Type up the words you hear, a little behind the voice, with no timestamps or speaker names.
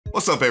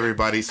What's up,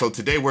 everybody? So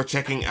today we're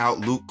checking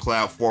out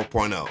Loopcloud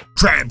 4.0.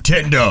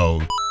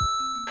 Traptendo,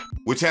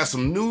 which has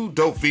some new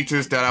dope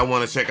features that I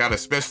want to check out,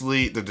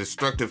 especially the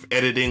destructive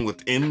editing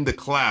within the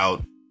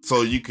cloud.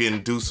 So you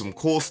can do some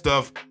cool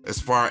stuff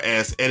as far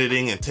as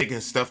editing and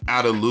taking stuff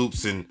out of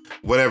loops and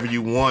whatever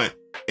you want.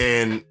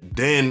 And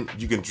then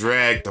you can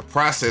drag the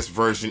process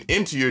version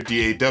into your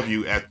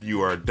DAW after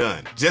you are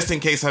done. Just in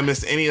case I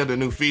missed any of the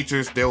new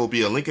features, there will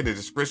be a link in the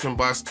description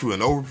box to an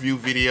overview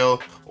video,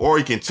 or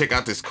you can check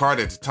out this card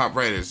at the top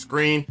right of the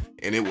screen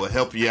and it will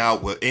help you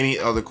out with any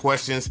other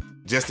questions.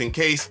 Just in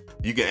case,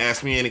 you can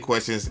ask me any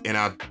questions and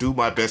I'll do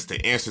my best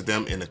to answer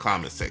them in the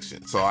comment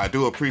section. So I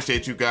do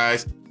appreciate you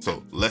guys.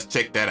 So let's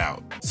check that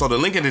out. So the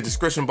link in the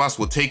description box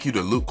will take you to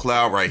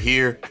Loopcloud right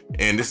here.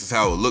 And this is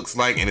how it looks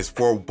like. And it's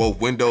for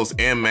both Windows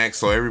and Mac.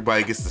 So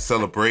everybody gets to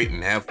celebrate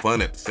and have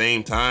fun at the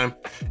same time.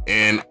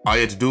 And all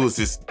you have to do is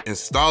just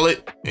install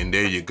it and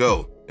there you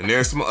go. And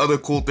there's some other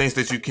cool things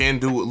that you can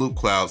do with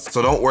Loopcloud,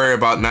 so don't worry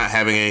about not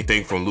having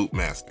anything from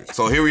Loopmasters.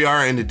 So here we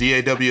are in the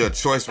DAW of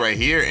choice right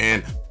here,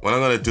 and what I'm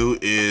gonna do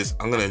is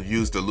I'm gonna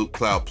use the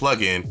Loopcloud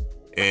plugin,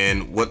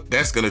 and what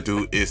that's gonna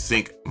do is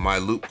sync my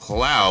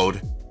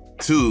Loopcloud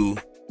to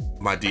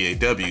my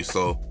DAW.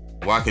 So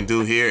what I can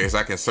do here is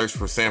I can search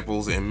for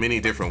samples in many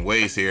different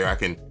ways here. I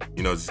can,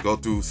 just go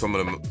through some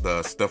of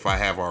the stuff I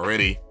have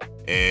already,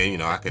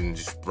 and I can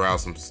just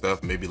browse some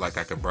stuff. Maybe like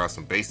I can browse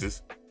some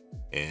basses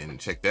and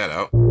check that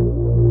out.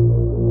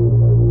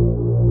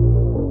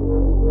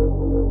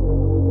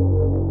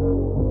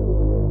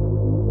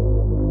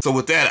 So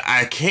with that,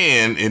 I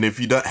can, and if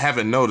you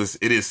haven't noticed,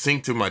 it is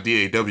synced to my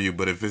DAW,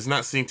 but if it's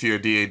not synced to your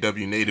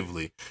DAW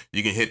natively,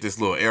 you can hit this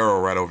little arrow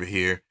right over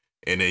here,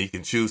 and then you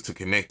can choose to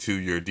connect to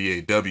your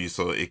DAW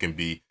so it can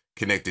be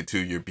connected to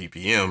your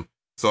BPM.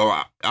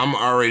 So I'm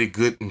already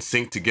good and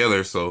synced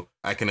together, so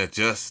I can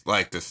adjust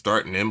like the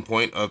start and end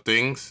point of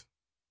things.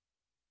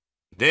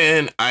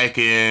 Then I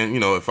can,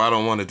 if I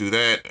don't want to do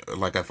that,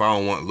 like if I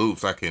don't want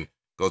loops, I can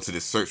go to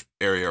this search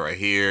area right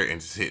here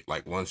and just hit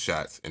like one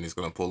shots, and it's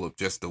going to pull up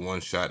just the one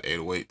shot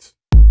 808s.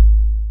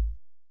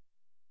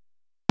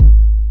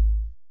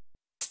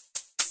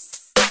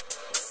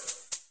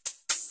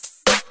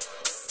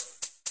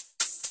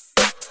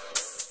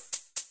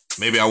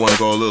 Maybe I want to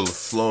go a little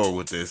slower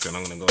with this, and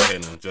I'm going to go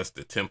ahead and adjust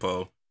the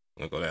tempo.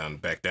 I'm going to go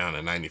back down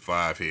to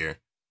 95 here,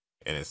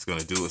 and it's going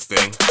to do its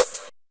thing.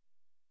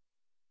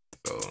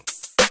 So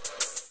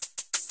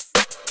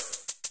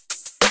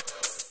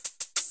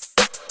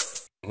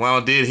what I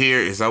did here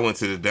is I went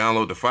to the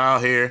download the file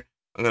here.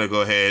 I'm going to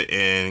go ahead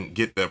and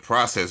get the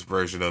process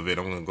version of it.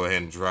 I'm going to go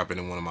ahead and drop it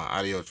in one of my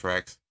audio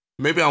tracks.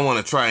 Maybe I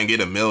want to try and get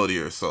a melody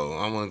or so.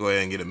 I'm going to go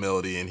ahead and get a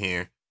melody in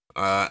here.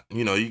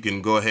 You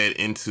can go ahead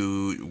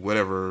into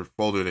whatever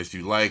folder that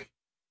you like,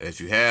 that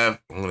you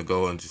have. I'm going to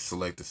go and just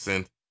select the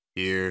synth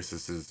here.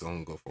 Since I'm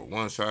going to go for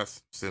one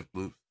shots, synth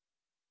loops.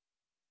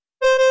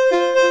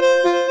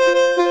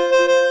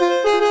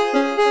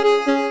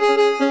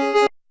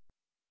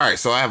 All right,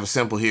 so I have a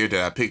sample here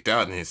that I picked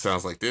out, and it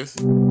sounds like this.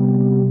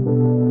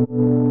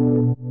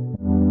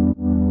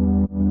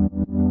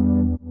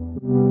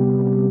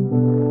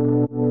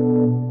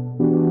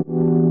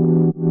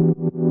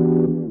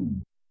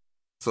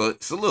 So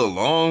it's a little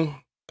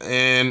long,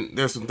 and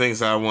there's some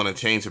things I want to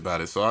change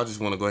about it. So I just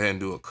want to go ahead and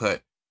do a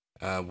cut.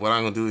 What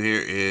I'm gonna do here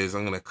is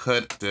I'm gonna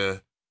cut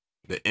the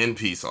end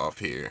piece off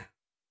here,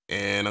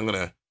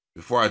 and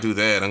before I do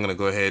that, I'm gonna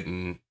go ahead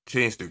and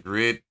change the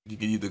grid. You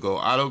can either go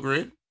auto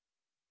grid,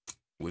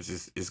 which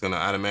is going to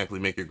automatically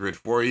make your grid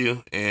for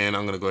you. And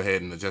I'm going to go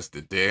ahead and adjust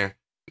it there.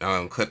 Now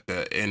I'm going to cut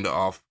the end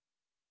off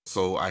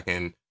so I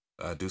can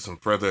do some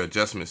further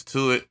adjustments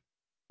to it.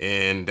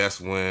 And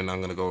that's when I'm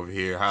going to go over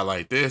here,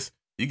 highlight this.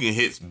 You can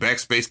hit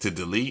backspace to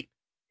delete.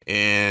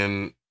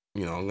 And,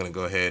 I'm going to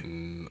go ahead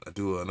and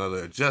do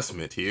another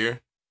adjustment here.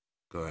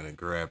 Go ahead and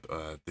grab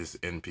this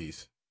end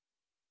piece.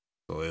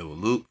 So it will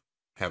loop,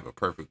 have a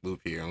perfect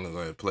loop here. I'm going to go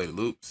ahead and play the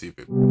loop, see if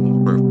it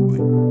moves perfectly.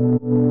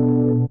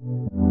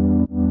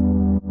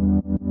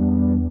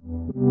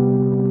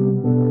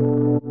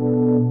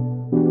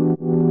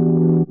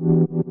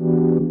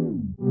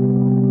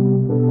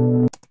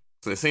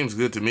 So it seems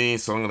good to me,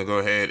 so I'm going to go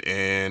ahead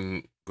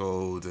and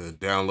go to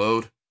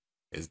download.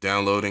 It's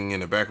downloading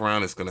in the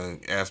background. It's going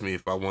to ask me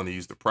if I want to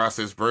use the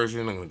process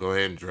version. I'm going to go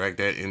ahead and drag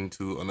that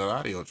into another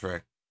audio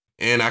track.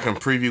 And I can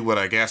preview what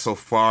I got so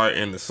far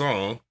in the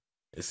song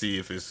and see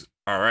if it's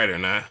all right or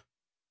not.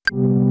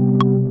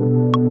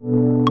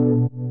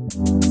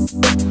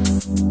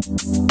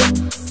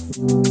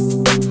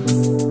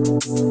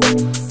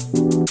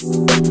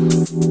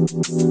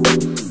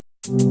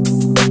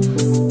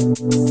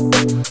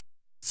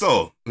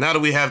 So now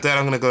that we have that,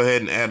 I'm going to go ahead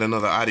and add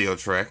another audio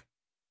track,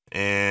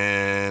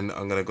 and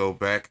I'm going to go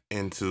back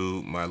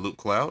into my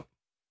Loopcloud.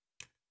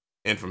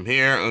 And from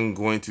here, I'm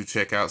going to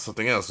check out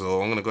something else.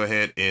 So I'm going to go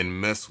ahead and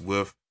mess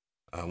with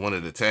one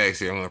of the tags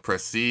here. I'm going to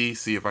press C,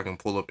 see if I can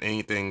pull up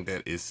anything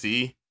that is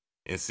C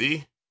and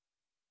C.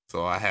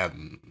 So I have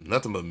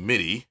nothing but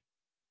MIDI.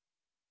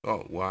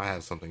 Oh, well, I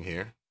have something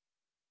here.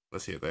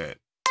 Let's hear that.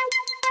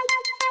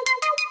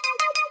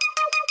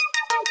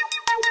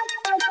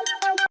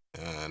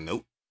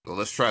 So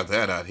let's try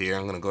that out here.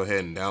 I'm gonna go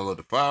ahead and download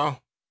the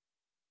file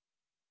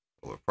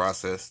or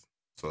processed,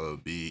 so it'll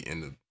be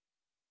in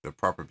the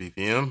proper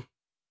BPM,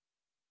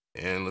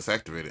 and let's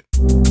activate it.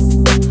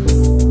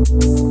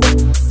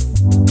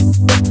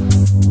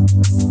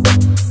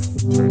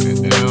 Turn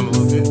it down a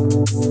little bit.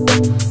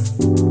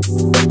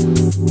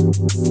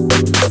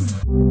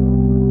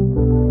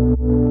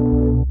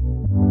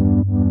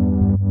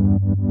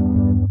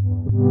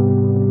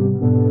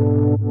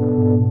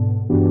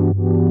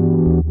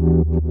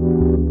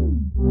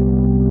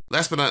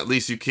 Last but not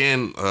least, you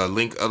can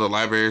link other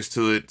libraries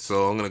to it.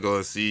 So I'm gonna go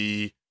and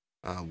see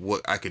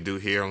what I could do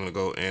here. I'm gonna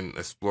go and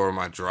explore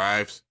my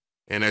drives.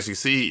 And as you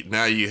see,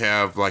 now you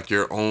have like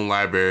your own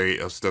library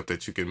of stuff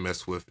that you can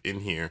mess with in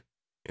here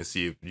and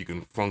see if you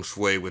can feng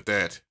shui with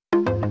that.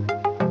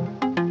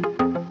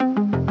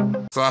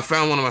 So I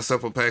found one of my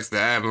sample packs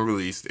that I haven't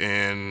released,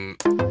 and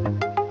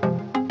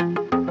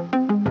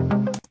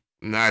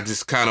now I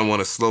just kind of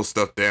want to slow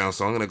stuff down.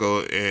 So I'm gonna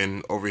go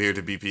in over here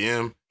to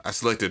BPM. I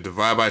selected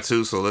divide by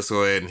 2, so let's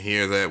go ahead and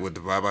hear that with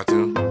divide by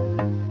 2.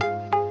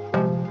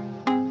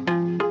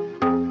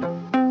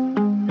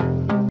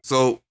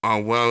 So what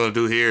I'm gonna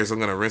do here is I'm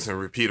gonna rinse and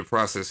repeat a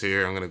process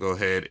here. I'm gonna go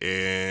ahead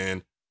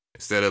and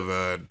instead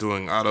of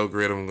doing auto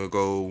grid, I'm gonna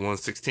go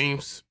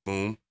 1/16,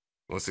 boom,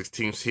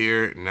 1/16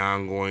 here. Now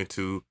I'm going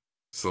to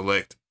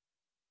select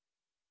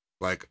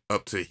like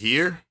up to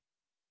here,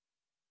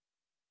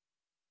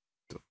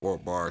 the 4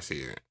 bars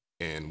here,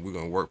 and we're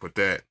gonna work with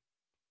that.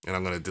 And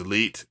I'm gonna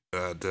delete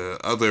the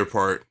other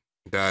part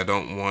that I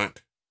don't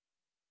want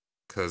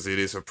because it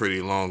is a pretty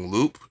long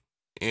loop.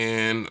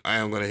 And I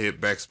am gonna hit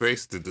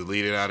backspace to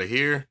delete it out of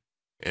here.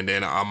 And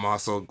then I'm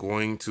also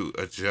going to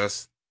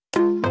adjust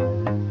from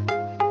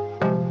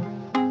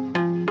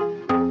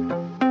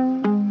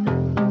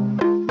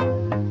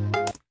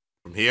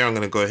here. I'm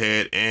gonna go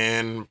ahead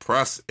and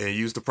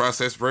use the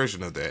processed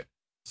version of that.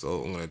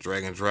 So I'm gonna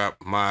drag and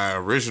drop my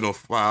original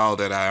file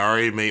that I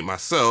already made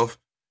myself,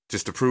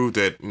 just to prove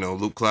that, you know,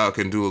 Loopcloud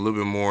can do a little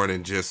bit more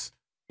than just,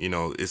 you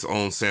know, its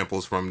own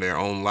samples from their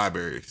own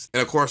libraries.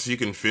 And of course, you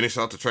can finish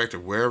out the track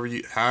to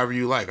however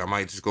you like. I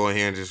might just go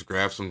ahead and just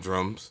grab some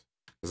drums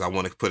because I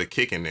want to put a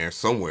kick in there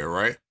somewhere,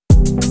 right?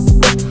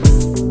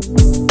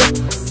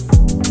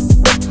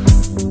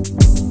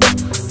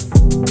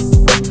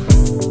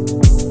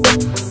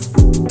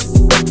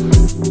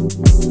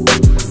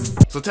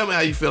 So tell me how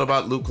you feel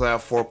about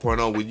Loopcloud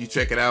 4.0. Would you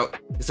check it out?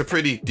 It's a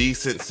pretty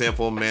decent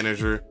sample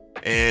manager.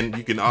 And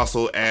you can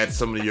also add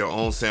some of your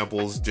own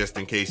samples just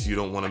in case you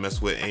don't want to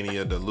mess with any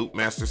of the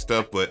Loopmaster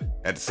stuff. But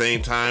at the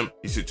same time,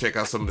 you should check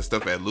out some of the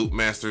stuff at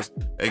Loopmasters.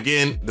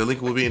 Again, the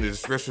link will be in the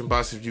description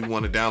box if you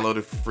want to download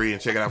it for free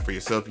and check it out for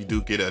yourself. You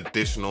do get an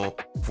additional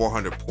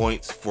 400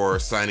 points for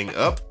signing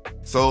up.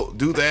 So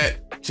do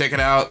that, check it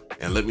out,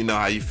 and let me know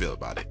how you feel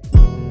about it.